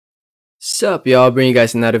What's up, y'all? Bring you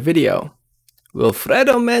guys another video.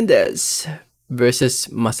 Wilfredo Mendez versus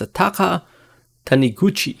Masataka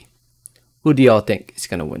Taniguchi. Who do y'all think is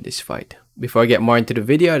gonna win this fight? Before I get more into the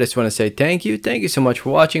video, I just want to say thank you. Thank you so much for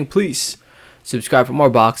watching. Please subscribe for more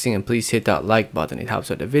boxing and please hit that like button. It helps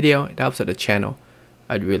out the video. It helps out the channel.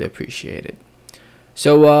 I'd really appreciate it.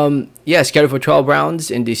 So, yeah, scheduled for 12 rounds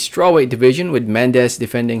in the strawweight division with Mendez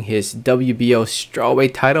defending his WBO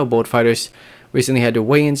strawweight title. Both fighters recently had their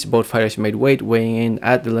weigh-ins. Both fighters made weight, weighing in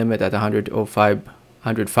at the limit at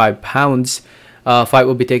 105 pounds. Fight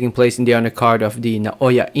will be taking place in the undercard of the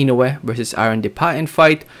Naoya Inoue versus Aaron DePatin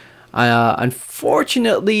fight.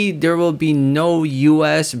 Unfortunately, there will be no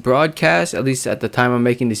US broadcast, at least at the time I'm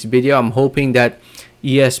making this video. I'm hoping that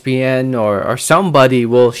ESPN or somebody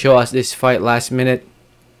will show us this fight last minute.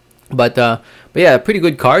 But yeah, pretty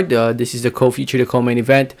good card. This is the co-feature, the co-main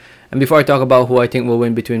event. And before I talk about who I think will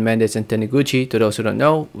win between Mendez and Taniguchi, to those who don't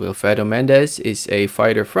know, Wilfredo Mendez is a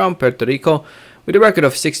fighter from Puerto Rico with a record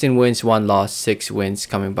of 16 wins, 1 loss, 6 wins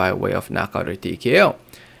coming by way of knockout or TKO.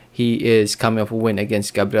 He is coming off a win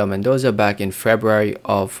against Gabriel Mendoza back in February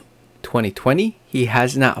of 2020. He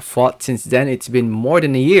has not fought since then. It's been more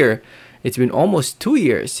than a year. It's been almost 2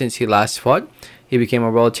 years since he last fought. He became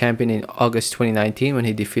a world champion in August 2019 when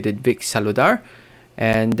he defeated Vic Saludar.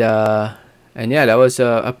 And yeah, that was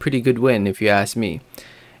a pretty good win if you ask me.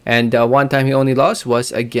 And one time he only lost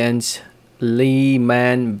was against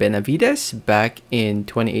Leeman Benavides back in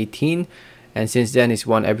 2018. And since then he's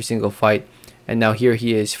won every single fight. And now here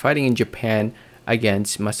he is fighting in Japan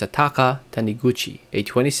against Masataka Taniguchi, a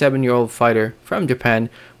 27-year-old fighter from Japan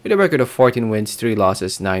with a record of 14 wins, 3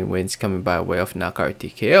 losses, 9 wins coming by way of knockout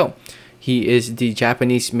TKO. He is the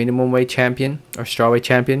Japanese minimum weight champion or strawweight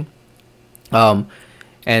champion.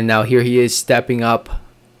 And now here he is stepping up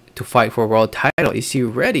to fight for a world title. Is he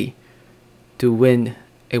ready to win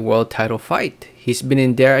a world title fight? He's been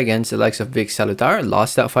in there against the likes of Vic Saludar,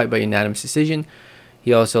 lost that fight by unanimous decision.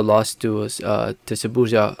 He also lost to Tsubasa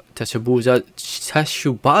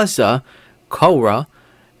Kaura,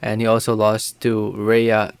 and he also lost to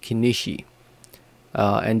Raya Kinishi.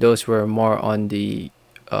 And those were more on the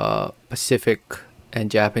Pacific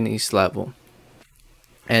and Japanese level.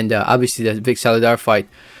 And obviously the Vic Saludar fight,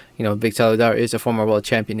 you know, Vic Saludar is a former world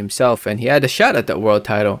champion himself, and he had a shot at that world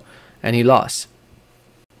title, and he lost.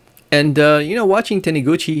 And you know, watching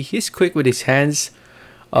Taniguchi, he's quick with his hands,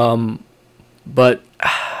 but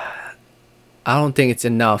I don't think it's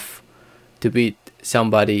enough to beat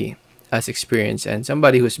somebody as experienced and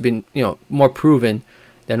somebody who's been, you know, more proven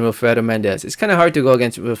than Wilfredo Mendez. It's kind of hard to go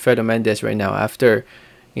against Wilfredo Mendez right now after,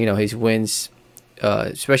 you know, his wins,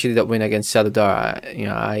 especially that win against Saludar. You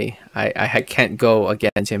know, I can't go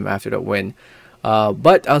against him after that win.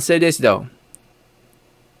 But I'll say this though,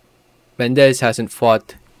 Mendez hasn't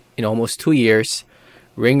fought in almost 2 years.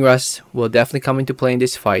 Ring rust will definitely come into play in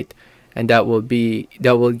this fight, and that will give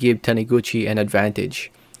Taniguchi an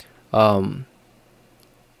advantage.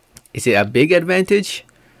 Is it a big advantage?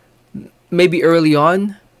 Maybe early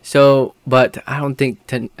on. So, but I don't think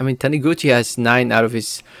Taniguchi has 9 out of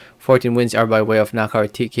his 14 wins are by way of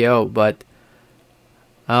knockout TKO, but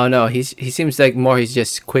I don't know. He seems like he's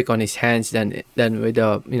just quick on his hands than with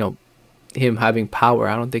you know, him having power.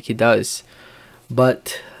 I don't think he does.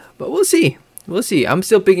 But we'll see. We'll see. I'm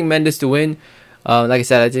still picking Mendez to win. Like I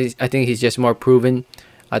said, I think he's just more proven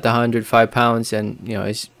at 105 pounds, and you know,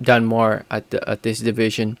 he's done more at this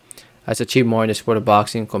division, has achieved more in the sport of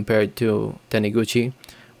boxing compared to Taniguchi.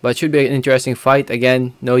 But it should be an interesting fight.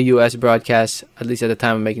 Again, no US broadcast, at least at the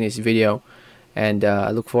time of making this video, and I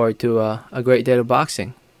look forward to a great day of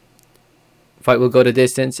boxing. Fight will go the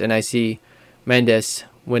distance, and I see Mendez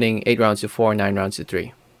winning 8 rounds to 4, 9 rounds to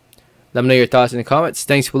 3. Let me know your thoughts in the comments.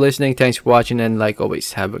 Thanks for listening. Thanks for watching. And like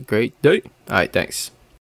always, have a great day. All right, thanks.